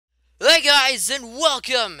guys, and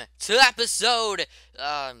welcome to episode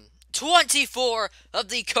 24 of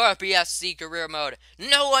the Carpi FC Career Mode.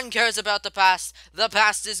 No one cares about the past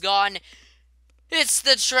is gone. It's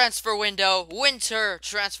the transfer window, winter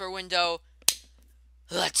transfer window.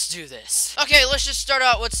 Let's do this. Okay, let's just start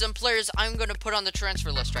out with some players I'm going to put on the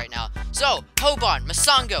transfer list right now. So, Hoban,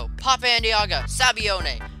 Masango, Papa Andiaga,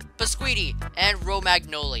 Sabione, Pasquidi, and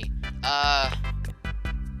Romagnoli.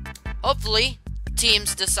 Hopefully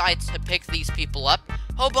teams decide to pick these people up.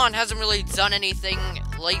 Hoban hasn't really done anything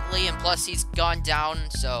lately, and plus he's gone down,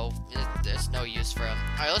 so there's no use for him.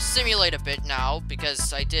 Alright, let's simulate a bit now,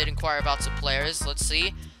 because I did inquire about some players. Let's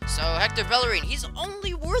see. So, Hector Bellerin, he's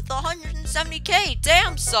only worth 170k.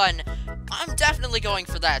 Damn, son. I'm definitely going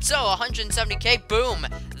for that. So, 170k, boom.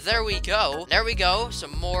 There we go. There we go.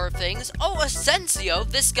 Some more things. Oh, Asensio,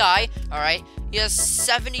 this guy. Alright, he has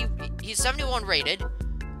 70, he's 71 rated.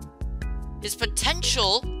 His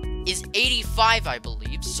potential is 85, I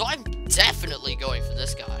believe, so I'm definitely going for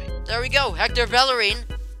this guy. There we go, Hector Bellerin.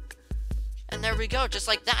 And there we go, just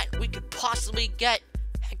like that, we could possibly get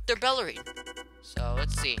Hector Bellerin. So,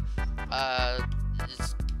 let's see.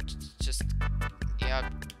 It's just, yeah,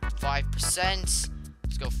 5%.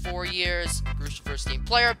 Let's go 4 years. Crucial first team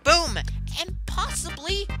player. Boom! And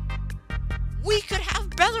possibly, we could have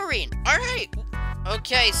Bellerin. Alright.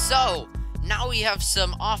 Okay, so now we have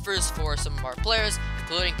some offers for some of our players,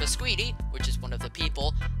 including Pasquidi, which is one of the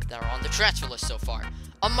people that are on the transfer list so far.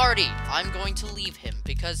 Amarty, I'm going to leave him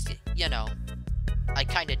because, you know, I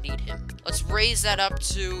kind of need him. Let's raise that up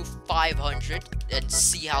to 500 and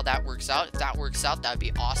see how that works out. If that works out, that would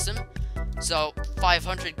be awesome. So,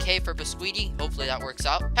 500k for Pasquidi. Hopefully that works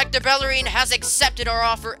out. Hector Bellerin has accepted our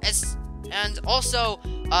offer, and also,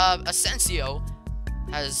 Asensio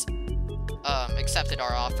has accepted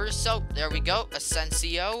our offers. So, there we go.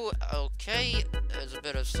 Asensio. Okay. There's a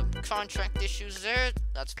bit of some contract issues there.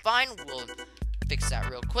 That's fine. We'll fix that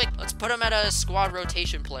real quick. Let's put him at a squad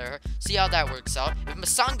rotation player. See how that works out. If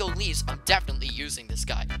Masango leaves, I'm definitely using this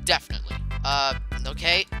guy. Definitely.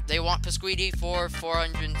 Okay. They want Pasquidi for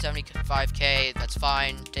 475k. That's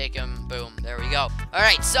fine. Take him. Boom. There we go.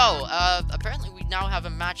 Alright, so, apparently we now have a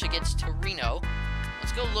match against Torino.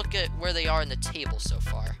 Let's go look at where they are in the table so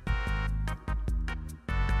far.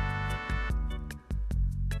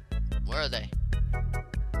 Where are they?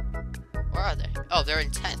 Where are they? Oh, they're in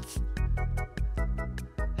 10th.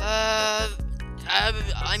 I'm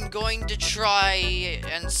going to try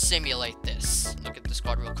and simulate this. Look at the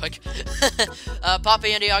squad real quick. Papa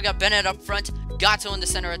Andiaga, Bennett up front, Gatto in the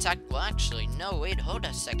center attack. Well, actually, no, wait, hold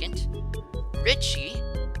a second. Richie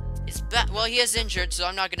is back. Well, he is injured, so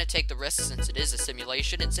I'm not going to take the risk since it is a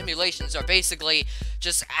simulation, and simulations are basically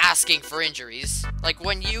just asking for injuries. Like,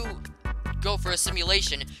 when you go for a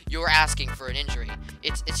simulation, you're asking for an injury.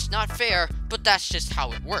 It's not fair, but that's just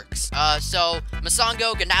how it works. So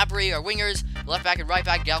Masango, Gnabry are wingers, left back and right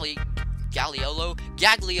back, Gagliolo,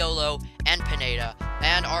 and Pineda.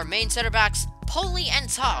 And our main center backs, Poli and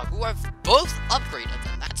Tag, who have both upgraded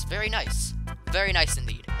them. That's very nice. Very nice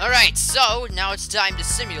indeed. Alright, so now it's time to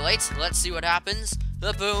simulate. Let's see what happens.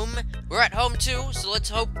 The boom. We're at home too, so let's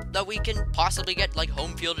hope that we can possibly get like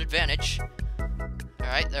home field advantage.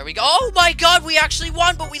 Alright, there we go. Oh my god, we actually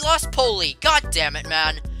won, but we lost Poli. God damn it,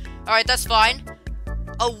 man. Alright, that's fine.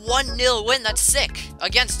 A 1-0 win, that's sick.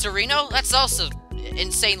 Against Torino, that's also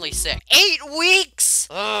insanely sick. 8 weeks!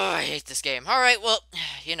 Oh, I hate this game. Alright, well,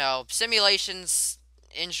 you know, simulations,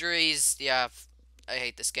 injuries, yeah, I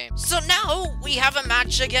hate this game. So now, we have a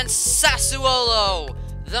match against Sassuolo.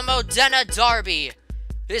 The Modena Derby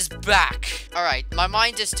is back. Alright, my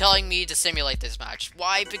mind is telling me to simulate this match.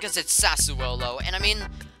 Why? Because it's Sassuolo, and I mean,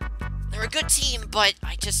 they're a good team, but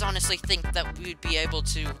I just honestly think that we'd be able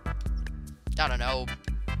to, I don't know,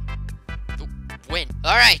 win.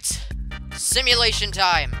 Alright, simulation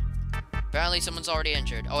time. Apparently someone's already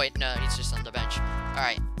injured. Oh wait, no, he's just on the bench.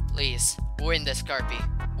 Alright, please, win this, Carpi.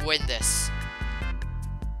 Win this.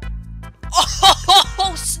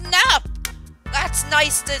 Oh, snap! That's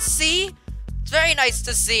nice to see. Very nice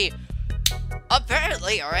to see.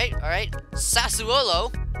 Apparently, alright,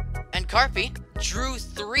 Sassuolo and Carpi drew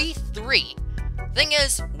 3-3. Thing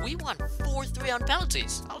is, we won 4-3 on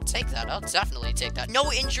penalties. I'll take that. I'll definitely take that.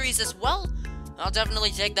 No injuries as well. I'll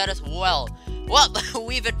definitely take that as well. Well,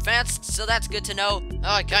 we've advanced, so that's good to know. Oh,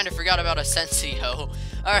 I kind of forgot about Asensio.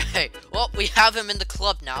 Alright, well, we have him in the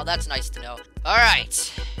club now. That's nice to know.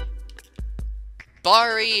 Alright.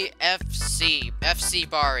 Bari FC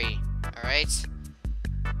Bari. Alright.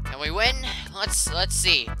 Can we win? Let's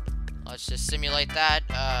see. Let's just simulate that.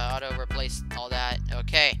 Auto replace all that.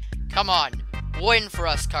 Okay. Come on. Win for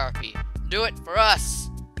us, Carpi. Do it for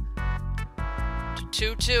us.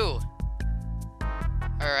 2-2.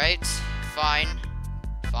 Alright, fine.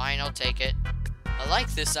 Fine, I'll take it. I like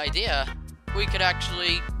this idea. We could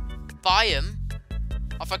actually buy him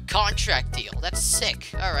off a contract deal. That's sick.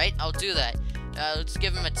 Alright, I'll do that. Let's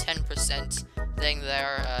give him a 10% thing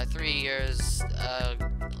there. 3 years.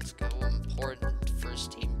 Let's go important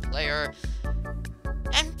first team player.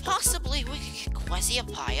 And possibly we could get Kwesi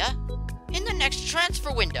Apaya in the next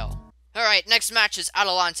transfer window. Alright, next match is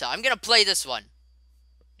Atalanta. I'm gonna play this one.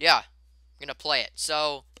 Yeah, I'm gonna play it.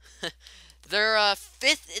 So, they're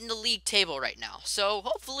 5th in the league table right now. So,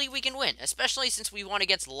 hopefully we can win. Especially since we won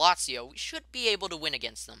against Lazio. We should be able to win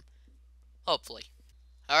against them. Hopefully.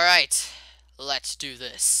 Alright, let's do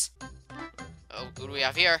this. Oh, who do we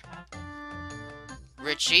have here?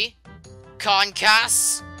 Richie.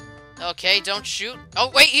 Concas. Okay, don't shoot. Oh,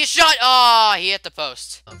 wait, he shot! Oh, he hit the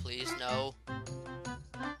post. Oh, please, no.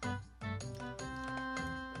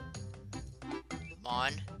 Come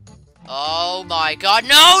on. Oh, my God.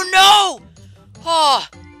 No, no! Oh,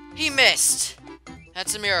 he missed.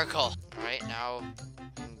 That's a miracle. All right, now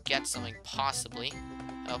we can get something, possibly.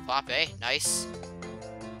 Oh, Pape. Nice.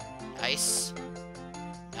 Nice.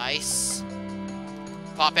 Nice.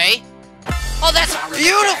 Pape. Oh, that's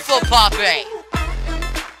beautiful, Pape!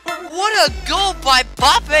 What a goal by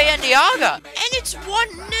Pape and Diaga! And it's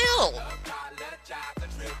 1-0!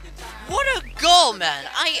 What a goal, man!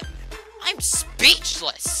 I'm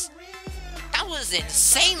speechless! That was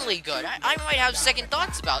insanely good. I might have second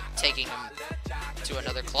thoughts about taking him to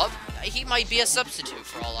another club. He might be a substitute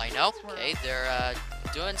for all I know. Okay, they're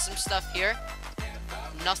doing some stuff here.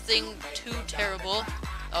 Nothing too terrible.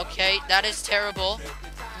 Okay, that is terrible.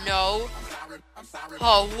 No.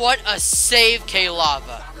 Oh, what a save,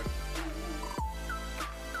 K-Lava.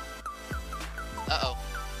 Uh-oh.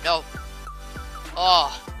 No.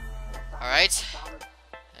 Oh. Alright.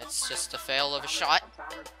 It's just a fail of a shot.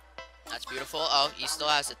 That's beautiful. Oh, he still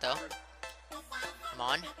has it, though. Come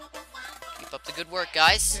on. Keep up the good work,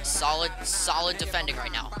 guys. Solid defending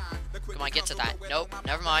right now. Come on, get to that. Nope,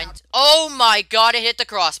 never mind. Oh my God, it hit the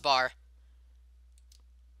crossbar.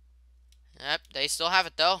 Yep, they still have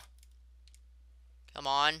it, though. Come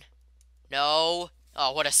on. No.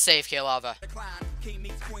 Oh, what a save, K-Lava.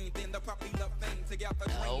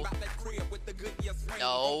 No.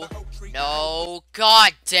 No. No.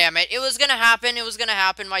 God damn it. It was gonna happen. It was gonna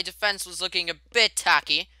happen. My defense was looking a bit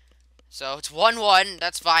tacky. So, it's 1-1.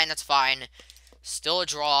 That's fine. That's fine. Still a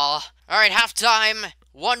draw. Alright, halftime.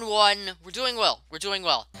 1-1. We're doing well. We're doing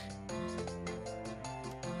well.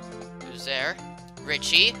 Who's there?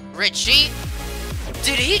 Richie. Richie?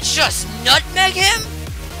 Did he just nutmeg him?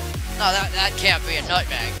 No, that can't be a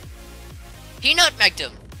nutmeg. He nutmegged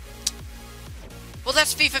him. Well,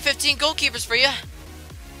 that's FIFA 15 goalkeepers for you.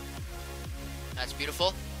 That's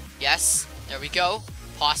beautiful. Yes, there we go.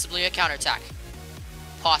 Possibly a counterattack.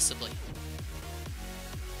 Possibly.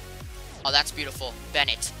 Oh, that's beautiful.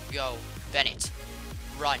 Bennett. Go. Bennett.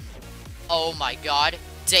 Run. Oh my God.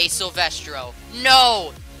 De Silvestro.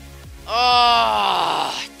 No!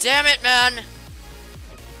 Oh, damn it, man.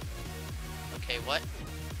 Okay, what?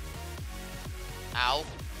 Ow. Is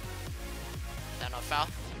that not a foul?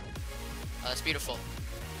 Oh, that's beautiful.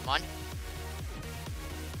 Come on.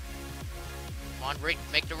 Come on, Rick,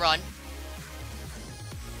 make the run.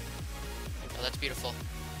 Oh, that's beautiful.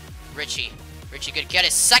 Richie. Richie could get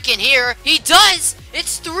his second here. He does!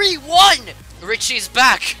 It's 3-1! Richie's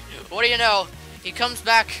back. What do you know? He comes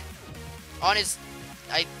back on his...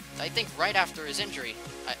 I think right after his injury.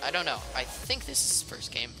 I don't know. I think this is his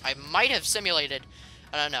first game. I might have simulated.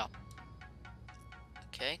 I don't know.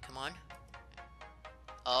 Okay, come on.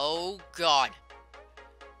 Oh, God.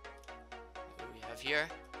 What do we have here?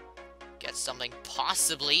 Get something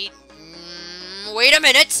possibly. Wait a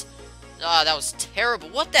minute! Ah, that was terrible.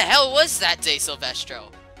 What the hell was that, De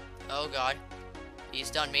Silvestro? Oh, God.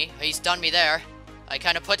 He's done me. He's done me there. I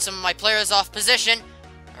kind of put some of my players off position.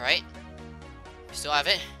 Alright. We still have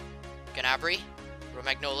it. Gnabry.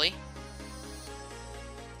 Romagnoli.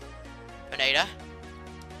 Pineda.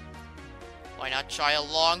 Why not try a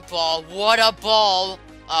long ball? What a ball!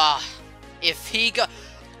 Ah, if he go...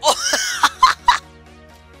 Oh.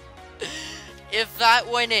 If that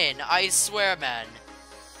went in, I swear, man.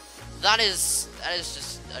 That is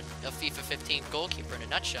just a FIFA 15 goalkeeper in a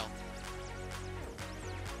nutshell.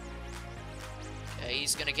 Okay,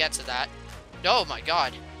 he's gonna get to that. Oh my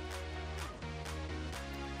God.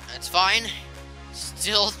 That's fine.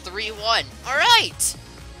 Still 3-1. Alright!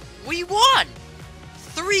 We won!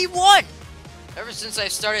 3-1! Ever since I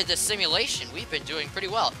started this simulation, we've been doing pretty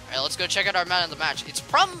well. Alright, let's go check out our man of the match. It's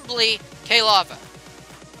probably K-Lava.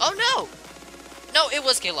 Oh no! No, it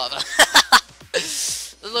was K-Lava.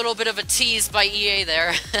 A little bit of a tease by EA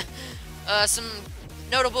there. Some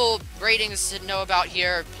notable ratings to know about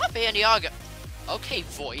here. Pape Andiaga. Okay,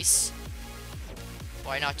 voice.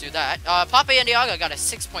 Why not do that? Pape Andiaga got a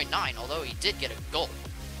 6.9, although he did get a goal.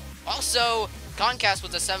 Also, Concast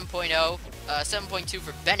with a 7.0, 7.2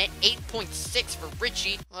 for Bennett, 8.6 for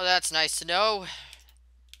Richie. Well, that's nice to know.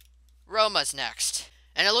 Roma's next.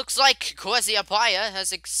 And it looks like Kwesi Apaya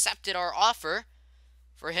has accepted our offer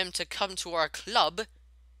for him to come to our club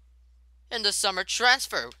in the summer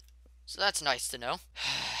transfer. So that's nice to know.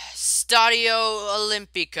 Stadio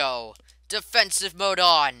Olimpico. Defensive mode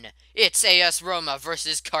on. It's AS Roma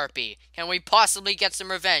versus Carpi. Can we possibly get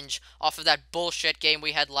some revenge off of that bullshit game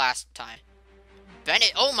we had last time?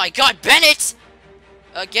 Bennett. Oh my god, Bennett!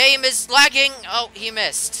 A game is lagging. Oh, he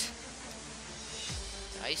missed.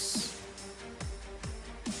 Nice.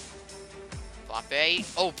 Pape.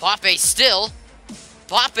 Oh, Pape still.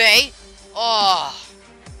 Pape. Oh.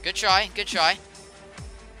 Good try. Good try.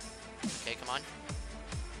 Okay, come on.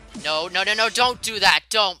 No, no, no, no. Don't do that.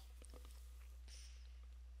 Don't.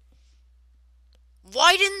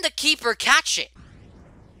 Why didn't the keeper catch it?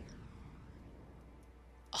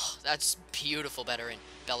 Oh, that's beautiful, Bellerin.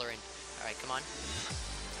 Alright, come on.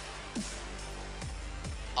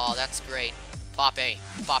 Oh, that's great.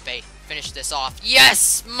 Pape, finish this off.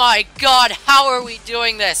 Yes! My god, how are we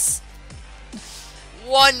doing this?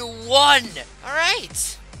 1-1!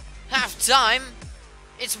 Alright. Half time.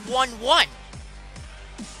 It's 1-1.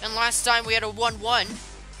 And last time we had a 1-1,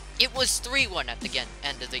 it was 3-1 at the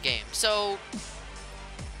end of the game. So,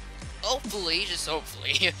 hopefully, just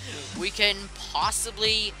hopefully, we can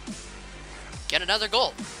possibly get another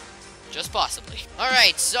goal. Just possibly.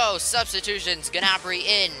 Alright, so substitutions. Gnabry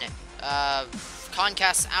in.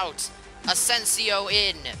 Concast out. Asensio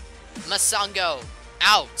in. Masango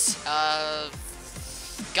out.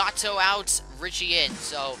 Gatto out. Richie in.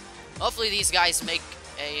 So, hopefully these guys make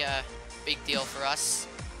a big deal for us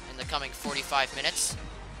in the coming 45 minutes.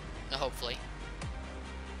 Hopefully.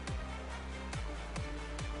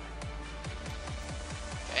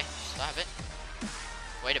 Okay, still have it.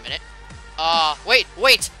 Wait a minute.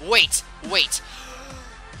 Wait.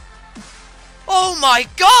 Oh my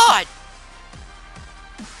god!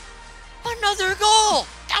 Another goal!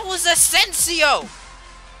 That was Asensio!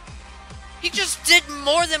 He just did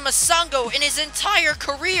more than Masango in his entire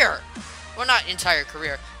career! Well, not entire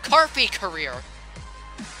career. Carpi career.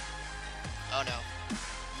 Oh no.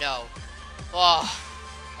 No. Oh.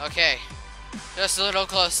 Okay. Just a little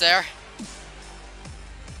close there.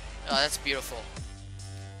 Oh, that's beautiful.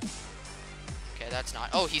 Okay, that's not.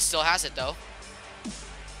 Oh, he still has it, though.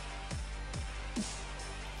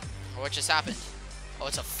 What just happened? Oh,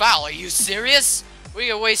 it's a foul. Are you serious? We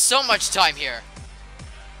can waste so much time here.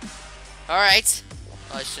 Alright.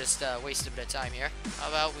 Let's just waste a bit of time here. How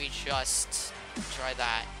about we just try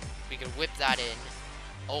that? We could whip that in.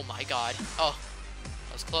 Oh my god. Oh,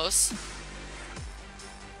 that was close.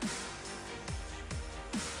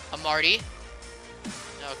 Amarty.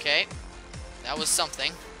 Okay. That was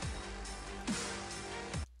something.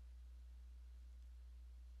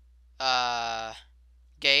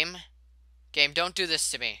 Game, don't do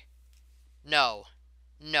this to me. No.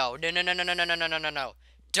 No.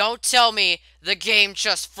 Don't tell me the game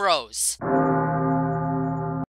just froze.